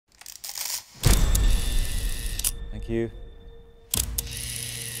you.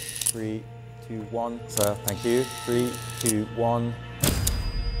 3, 2, 1. Sir, thank you. 3, 2, 1.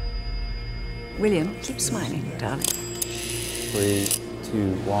 William, keep smiling, darling. 3,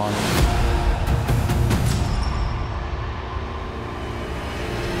 2, 1.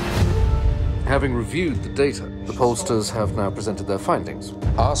 Having reviewed the data, the pollsters have now presented their findings.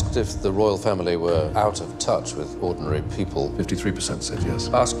 Asked if the royal family were out of touch with ordinary people, 53% said yes.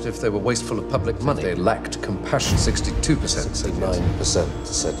 asked if they were wasteful of public money, They lacked compassion, 62% said yes. 69%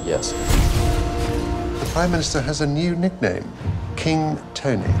 said yes. The Prime Minister has a new nickname, King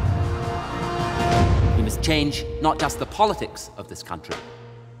Tony. We must change not just the politics of this country,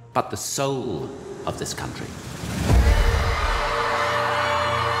 but the soul of this country.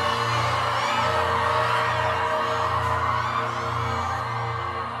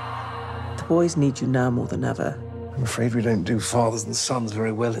 The boys need you now more than ever. I'm afraid we don't do fathers and sons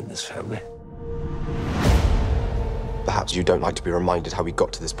very well in this family. Perhaps you don't like to be reminded how we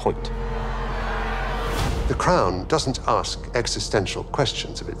got to this point. The Crown doesn't ask existential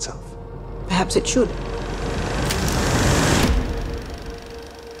questions of itself. Perhaps it should.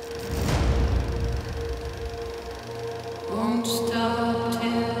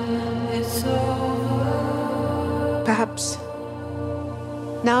 Perhaps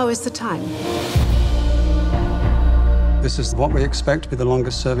now is the time. This is what we expect to be the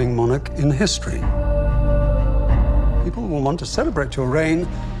longest-serving monarch in history. People will want to celebrate your reign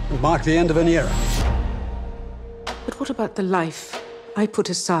and mark the end of an era. But what about the life I put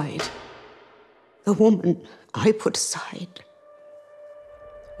aside? The woman I put aside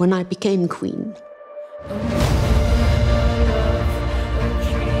when I became queen?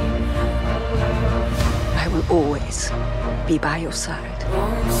 I will always be by your side.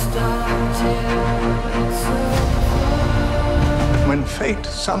 When fate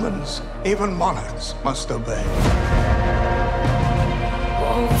summons, even monarchs must obey.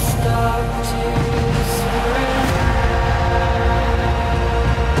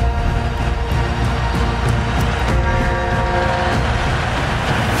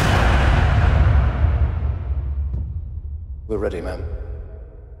 We're ready, ma'am.